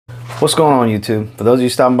What's going on, YouTube? For those of you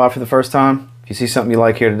stopping by for the first time, if you see something you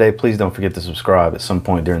like here today, please don't forget to subscribe at some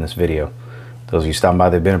point during this video. Those of you stopping by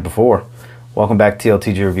that have been here before, welcome back to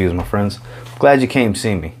TLTG Reviews, my friends. Glad you came to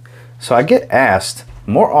see me. So I get asked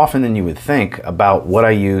more often than you would think about what I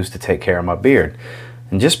use to take care of my beard.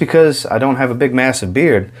 And just because I don't have a big massive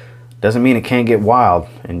beard doesn't mean it can't get wild,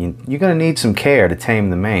 and you're going to need some care to tame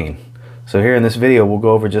the mane. So here in this video, we'll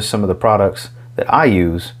go over just some of the products that I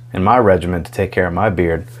use in my regimen to take care of my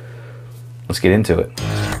beard. Let's get into it.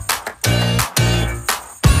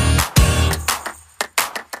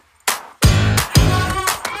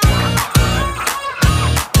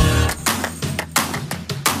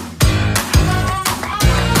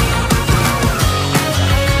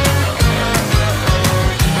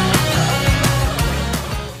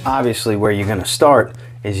 Obviously, where you're going to start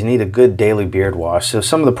is you need a good daily beard wash. So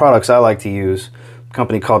some of the products I like to use, a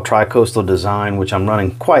company called Tri-Coastal Design, which I'm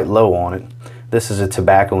running quite low on it. This is a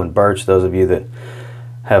tobacco and birch. Those of you that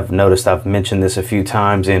have noticed I've mentioned this a few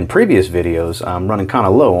times in previous videos. I'm running kind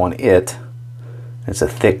of low on it. It's a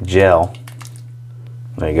thick gel.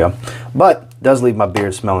 There you go. But it does leave my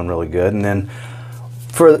beard smelling really good. And then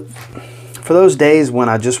for those days when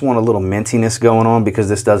I just want a little mintiness going on, because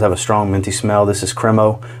this does have a strong minty smell, this is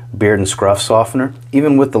Cremo Beard and Scruff Softener.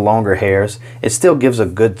 Even with the longer hairs, it still gives a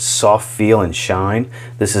good soft feel and shine.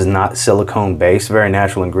 This is not silicone based, very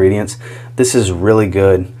natural ingredients. This is really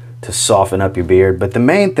good to soften up your beard. But the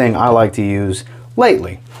main thing I like to use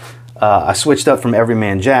lately, I switched up from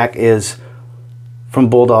Everyman Jack, is from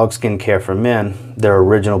Bulldog Skincare for Men, their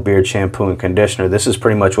original beard shampoo and conditioner. This is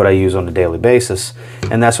pretty much what I use on a daily basis,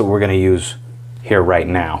 and that's what we're going to use here right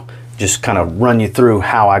now. Just kind of run you through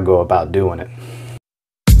how I go about doing it.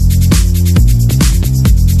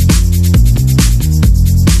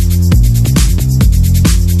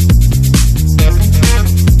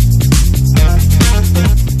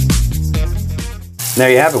 There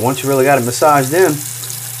you have it. Once you really got it massaged in,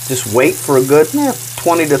 just wait for a good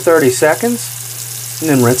 20 to 30 seconds and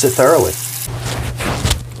then rinse it thoroughly.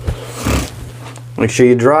 Make sure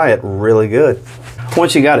you dry it really good.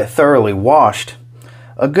 Once you got it thoroughly washed,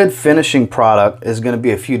 a good finishing product is going to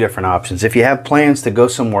be a few different options. If you have plans to go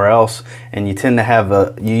somewhere else and you tend to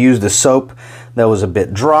have you used a soap that was a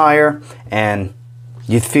bit drier and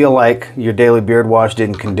you feel like your daily beard wash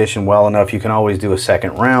didn't condition well enough, you can always do a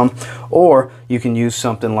second round, or you can use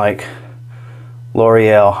something like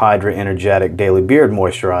L'Oreal Hydra Energetic Daily Beard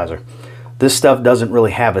Moisturizer. This stuff doesn't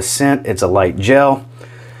really have a scent. It's a light gel.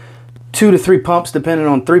 2 to 3 pumps, depending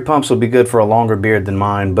on 3 pumps will be good for a longer beard than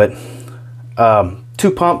mine, but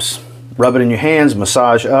 2 pumps, rub it in your hands,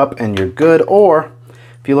 massage up, and you're good. Or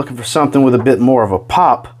if you're looking for something with a bit more of a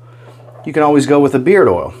pop, you can always go with a beard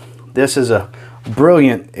oil. This is a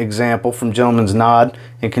brilliant example from Gentleman's Nod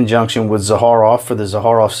in conjunction with Zaharoff for the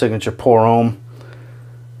Zaharoff Signature Pour Homme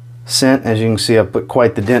scent. As you can see, I put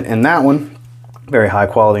quite the dent in that one. Very high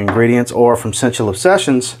quality ingredients. Or from Sensual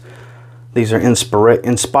Obsessions, these are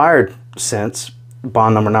inspired scents.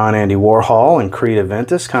 Bond Number 9 Andy Warhol and Creed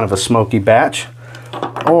Aventus, kind of a smoky batch.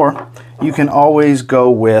 Or you can always go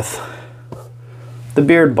with the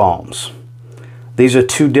beard balms. These are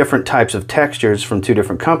 2 different types of textures from 2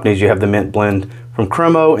 different companies. You have the mint blend from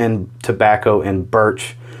Cremo and tobacco and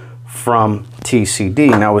birch from TCD.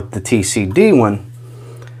 Now with the TCD one,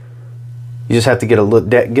 you just have to get a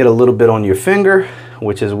little bit on your finger,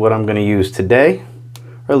 which is what I'm going to use today,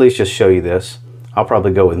 or at least just show you this. I'll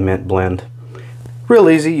probably go with mint blend. Real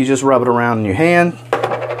easy. You just rub it around in your hand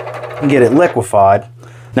and get it liquefied.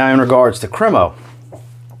 Now in regards to Cremo,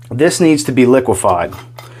 this needs to be liquefied.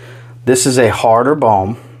 This is a harder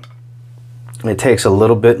balm. It takes a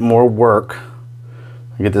little bit more work.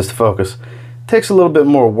 Get this to focus. It takes a little bit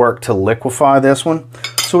more work to liquefy this one.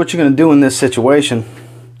 So what you're going to do in this situation,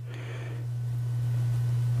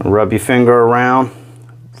 rub your finger around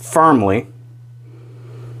firmly,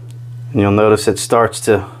 and you'll notice it starts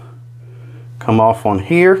to come off on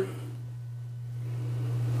here.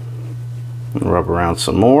 And rub around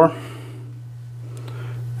some more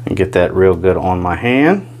and get that real good on my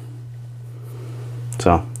hand.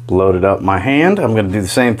 So loaded up my hand. I'm going to do the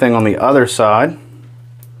same thing on the other side.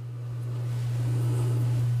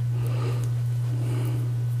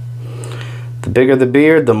 The bigger the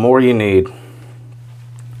beard, the more you need.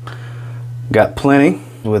 Got plenty.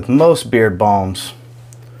 With most beard balms,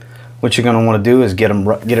 what you're going to want to do is get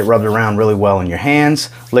it rubbed around really well in your hands,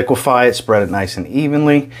 liquefy it, spread it nice and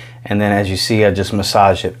evenly, and then as you see, I just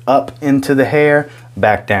massage it up into the hair,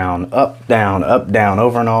 back down, up, down,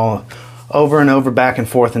 over and over and over, back and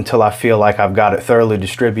forth, until I feel like I've got it thoroughly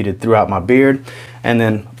distributed throughout my beard. And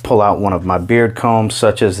then pull out one of my beard combs,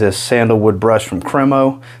 such as this sandalwood brush from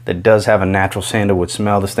Cremo that does have a natural sandalwood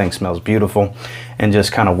smell. This thing smells beautiful. And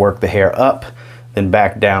just kind of work the hair up, then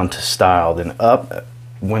back down to style, then up.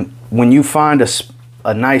 When you find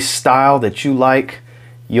a nice style that you like,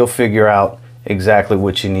 you'll figure out exactly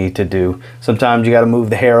what you need to do. Sometimes you got to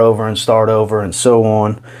move the hair over and start over and so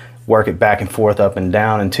on. Work it back and forth, up and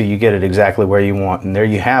down, until you get it exactly where you want. And there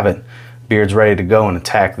you have it. Beard's ready to go and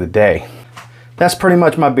attack the day. That's pretty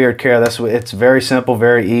much my beard care. It's very simple,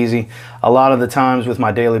 very easy. A lot of the times with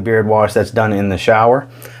my daily beard wash, that's done in the shower.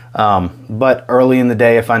 But early in the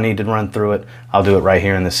day, if I need to run through it, I'll do it right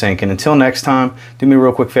here in the sink. And until next time, do me a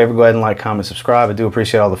real quick favor, go ahead and like, comment, subscribe. I do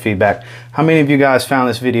appreciate all the feedback. How many of you guys found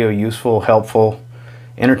this video useful, helpful,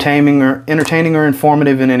 entertaining, or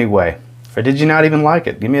informative in any way? Or did you not even like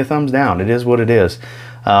it? Give me a thumbs down. It is what it is.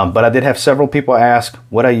 But I did have several people ask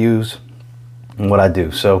what I use and what I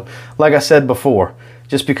do. So like I said before,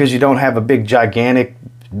 just because you don't have a big, gigantic,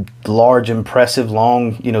 large, impressive,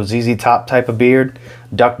 long, ZZ Top type of beard,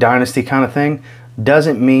 Duck Dynasty kind of thing,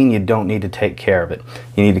 doesn't mean you don't need to take care of it.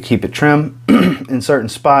 You need to keep it trim in certain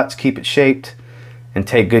spots, keep it shaped, and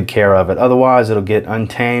take good care of it. Otherwise, it'll get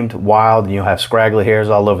untamed, wild, and you'll have scraggly hairs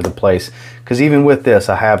all over the place. Because even with this,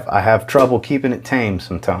 I have trouble keeping it tamed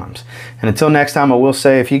sometimes. And until next time, I will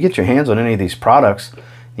say, if you get your hands on any of these products,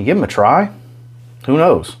 you give them a try, who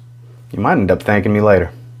knows? You might end up thanking me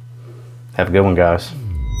later. Have a good one, guys.